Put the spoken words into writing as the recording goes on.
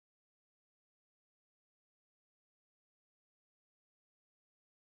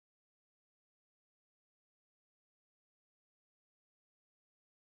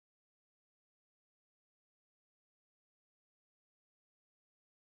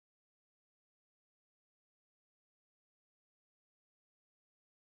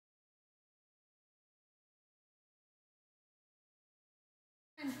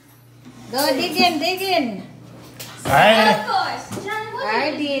Go dig in, dig in. Of course.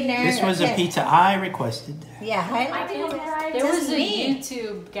 Our dinner. This was a pizza I requested. Yeah, There was a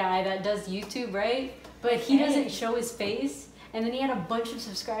YouTube guy that does YouTube, right? But he doesn't show his face. And then he had a bunch of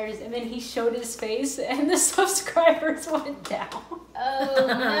subscribers, and then he showed his face, and the subscribers went down. Oh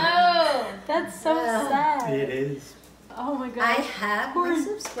no! That's so sad. It is. Oh my god. I have my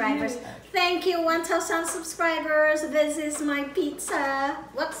subscribers. Thank you, 1,000 subscribers. This is my pizza.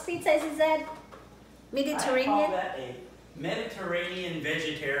 What pizza is that? Mediterranean? I call that a Mediterranean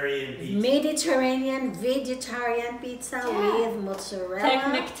vegetarian pizza. Mediterranean vegetarian pizza with mozzarella,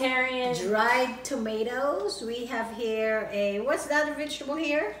 Technictarian, dried tomatoes. We have here a, what's the other vegetable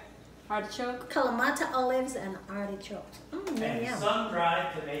here? artichoke, Kalamata olives and artichokes. And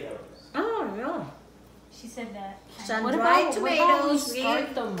sun-dried tomatoes. Oh, yeah. She said that. Sun-dried tomatoes we start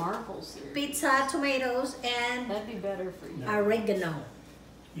with the Marvel series? pizza, tomatoes, and That'd be better for you. oregano.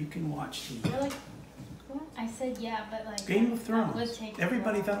 You can watch the Really? I said yeah, but like Game of that Thrones. would take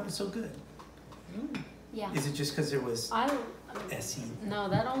Everybody a while. thought it was so good. Yeah. Is it just because there was I don't. SE? No,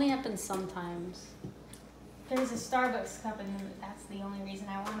 that only happens sometimes. There's a Starbucks cup, and that's the only reason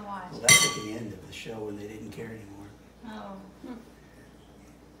I want to watch. Well, that's at the end of the show when they didn't care anymore. Oh.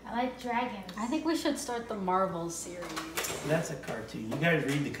 I like dragons. I think we should start the Marvel series. That's a cartoon. You guys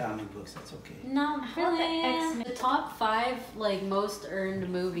read the comic books. That's okay. Not I want the really. X-Men. The top 5 like most earned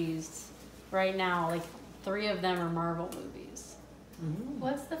movies right now, like 3 of them are Marvel movies.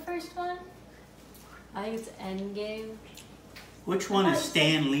 What's the first one? I think it's Endgame. Which one is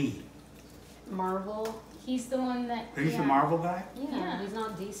Stan Lee? Marvel. He's the one that. Are you the Marvel guy? Yeah, he's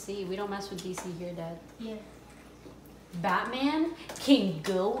not DC. We don't mess with DC here, Dad. Yeah. Batman can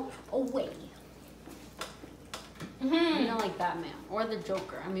go away. We don't like Batman or the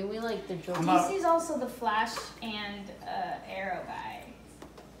Joker. I mean, we like the Joker. DC's also the Flash and Arrow guy.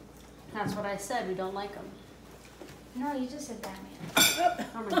 That's what I said. We don't like him. No, you just said Batman.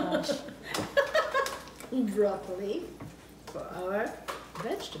 Oh my gosh. Broccoli for our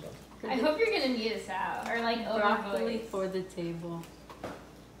vegetable. I hope you're gonna mute us out or like Broccoli overvoice. for the table.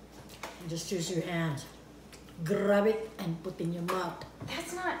 Just use your hand. Grab it and put in your mouth.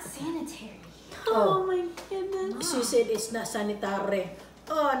 That's not sanitary. Oh my goodness. She said it's not sanitary.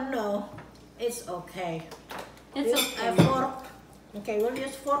 Oh no, it's okay. It's Use a okay. fork. Okay, we'll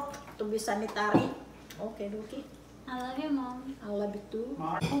use fork to be sanitary. Okay, okay. I love you, Mom. I love it too.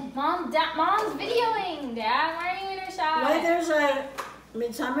 Mom's videoing. Dad, why are you in her shot? Why there's a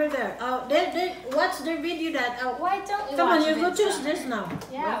midsummer there? Oh, what's their video that? Oh, Why don't you come on, watch you go choose Midsummer? this now.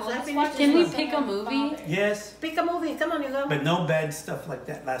 Yeah, Once well, I let's finish watch this Can we one. pick a movie? Yes, Pick a movie. Come on, you go. but no bad stuff like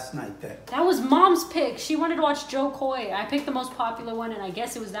that last night. That was Mom's pick. She wanted to watch Joe Coy. I picked the most popular one, and I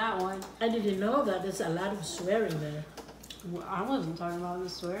guess it was that one. I didn't know that. There's a lot of swearing there. Well, I wasn't talking about the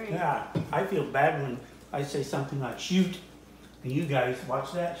swearing. Yeah, I feel bad when I say something like shoot, and you guys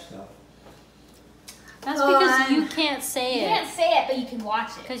watch that stuff. That's Oh, because you can't say You it. can't say it, but you can watch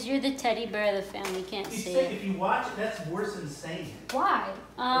it. Because you're the teddy bear of the family. You can't You say say it. if you watch it, that's worse than saying it. Why?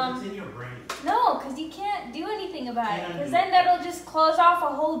 'Cause it's in your brain. No, because you can't do anything about it. Can't Because do then it. that'll just close off a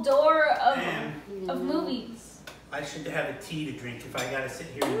whole door And of movies. I should have a tea to drink if I gotta sit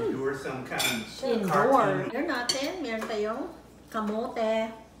here and endure some kind of Indoor. cartoon. Meron natin, meron tayong kamote.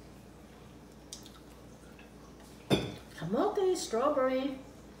 Kamote, strawberry,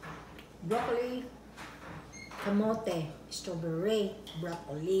 broccoli, kamote, strawberry,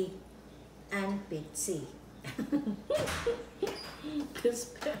 broccoli, and pixie.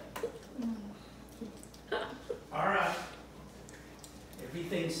 All right.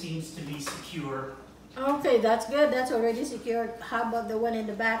 Everything seems to be secure. Okay, that's good. That's already secured. How about the one in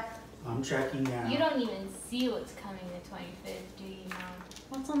the back? I'm tracking down. You don't even see what's coming the 25th, do you, Mom?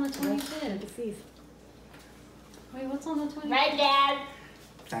 What's on the 25th? 25th. Wait, what's on the 25th? Right, Dad?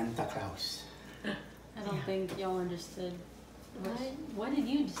 Santa Claus. I don't think y'all understood. What did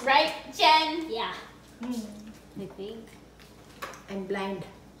you say? Right, Jen? Yeah. I think. I'm blind.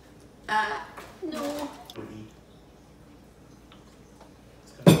 No.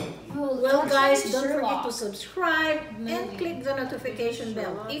 Well, guys, don't forget to subscribe and click the notification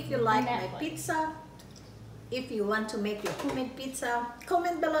bell. If you like my pizza, if you want to make your homemade pizza,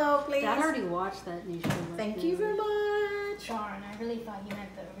 comment below, please. Dad already watched that new show. Thank you very much. Darn, I really thought you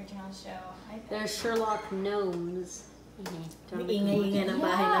meant the original show. There's Sherlock Gnomes. Ingay-ingay ng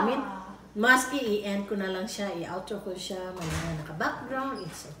bahay namin. Maski i-end ko na lang siya, i-outro ko siya, may mga naka-background,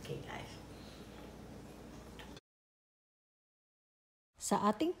 it's okay, guys. Sa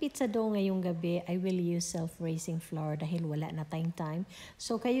ating pizza dough ngayong gabi, I will use self-raising flour dahil wala na tayong time.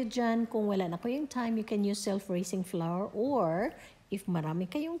 So kayo dyan, kung wala na kayong time, you can use self-raising flour or If marami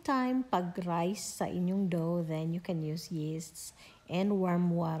kayong time, pag rice sa inyong dough, then you can use yeasts and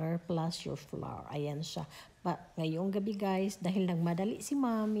warm water plus your flour. Ayan siya. But ngayong gabi guys, dahil nagmadali si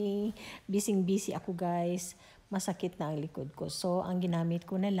Mami, busy ako guys, masakit na ang likod ko. So, ang ginamit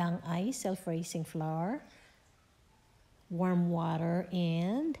ko na lang ay self-raising flour, warm water,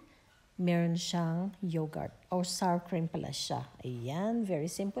 and meron siyang yogurt or sour cream pala siya. Ayan, very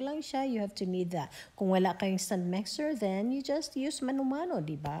simple lang siya. You have to need that. Kung wala kayong stand mixer, then you just use mano-mano,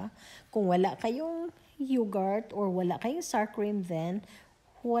 di ba? Kung wala kayong yogurt or wala kayong sour cream, then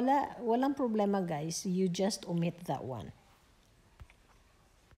walang problema guys. You just omit that one.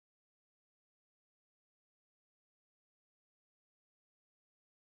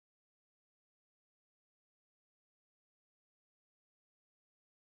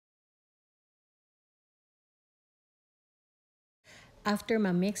 After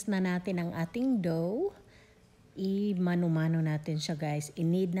ma-mix na natin ang ating dough, i-mano-mano natin siya guys.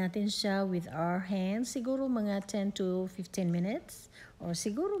 I-knead natin siya with our hands. Siguro mga 10 to 15 minutes. Or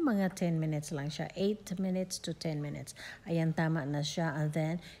siguro mga 10 minutes lang siya. 8 minutes to 10 minutes. Ayan, tama na siya. And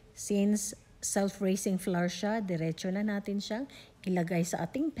then, since self-raising flour siya, diretso na natin siyang ilagay sa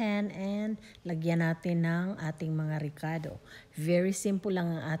ating pan and lagyan natin ng ating mga ricado. Very simple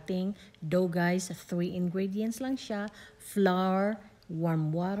lang ang ating dough guys. 3 ingredients lang siya. Flour,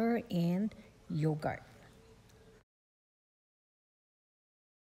 warm water, and yogurt.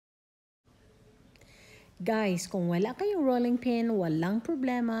 Guys, kung wala kayong rolling pin, walang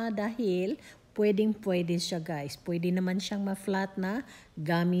problema dahil pwedeng-pwede siya guys. Pwede naman siyang ma-flat na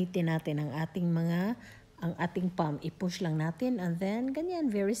gamitin natin ang ating palm. I-push lang natin and then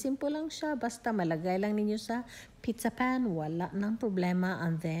ganyan. Very simple lang siya. Basta malagay lang ninyo sa pizza pan. Wala nang problema.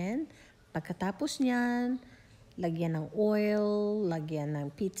 And then, pagkatapos niyan, lagyan ng oil, lagyan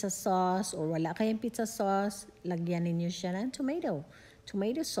ng pizza sauce, or wala kayong pizza sauce, lagyan ninyo siya ng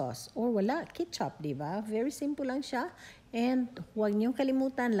tomato sauce, or wala, ketchup, di ba? Very simple lang siya. And huwag niyong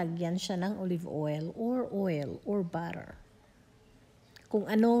kalimutan, lagyan siya ng olive oil, or butter. Kung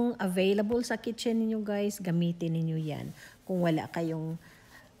anong available sa kitchen ninyo guys, gamitin ninyo yan. Kung wala kayong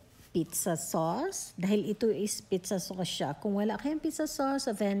pizza sauce, dahil ito is pizza sauce siya. Kung wala kayong pizza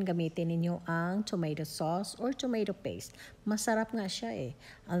sauce, then gamitin ninyo ang tomato sauce or tomato paste. Masarap nga siya eh.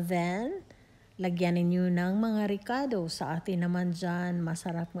 And then, lagyan ninyo ng mga ricado. Sa atin naman dyan,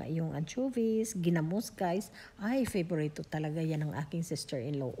 masarap nga yung anchovies, ginamos guys. Ay, favorito talaga yan ng aking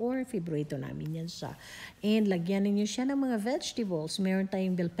sister-in-law or favorito namin yan siya. And lagyan ninyo siya ng mga vegetables. Meron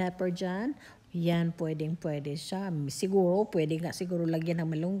tayong bell pepper dyan. Yan, pwede siya. Siguro, pwede nga siguro lagyan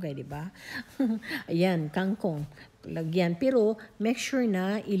ng malunggay, di ba? Ayan, kangkong. Lagyan. Pero, make sure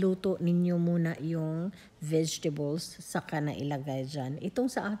na iluto ninyo muna yung vegetables saka na ilagay dyan.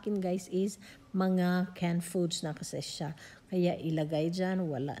 Itong sa akin, guys, is mga canned foods na kasi siya. Kaya ilagay dyan,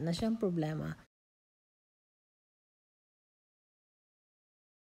 wala na siyang problema.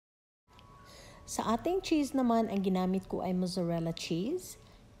 Sa ating cheese naman, ang ginamit ko ay Mozarella Cheese.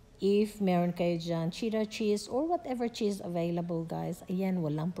 If meron kayo dyan, cheddar cheese or whatever cheese available guys, ayan,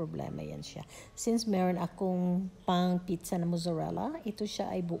 walang problema yan siya. Since meron akong pang pizza na mozzarella, ito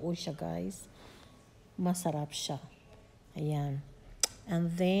siya ay buo siya guys. Masarap siya. Ayan. And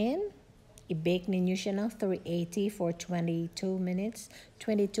then, i-bake ninyo siya ng 380 for 22 minutes,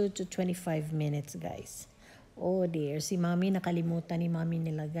 22 to 25 minutes guys. Oh dear, si Mami, nakalimutan ni Mami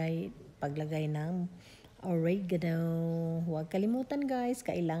paglagay ng oregano. Huwag kalimutan guys,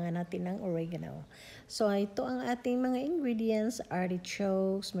 kailangan natin ng oregano. So ito ang ating mga ingredients,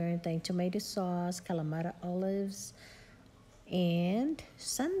 artichokes, meron tayong tomato sauce, Kalamata Olives, and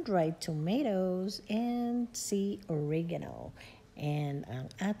sun-dried tomatoes, and oregano. And ang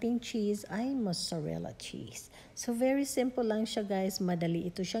ating cheese ay Mozarella Cheese. So very simple lang siya guys, madali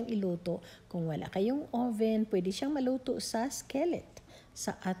ito siyang iluto. Kung wala kayong oven, pwede siyang maluto sa skillet,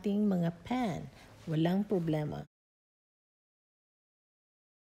 sa ating mga pan. Walang problema.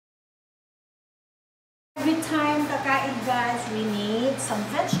 Every time kakain guys, we need some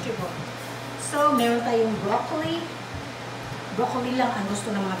vegetable. So, meron tayong broccoli. Broccoli lang ang gusto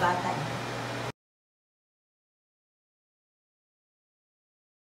ng mga bata.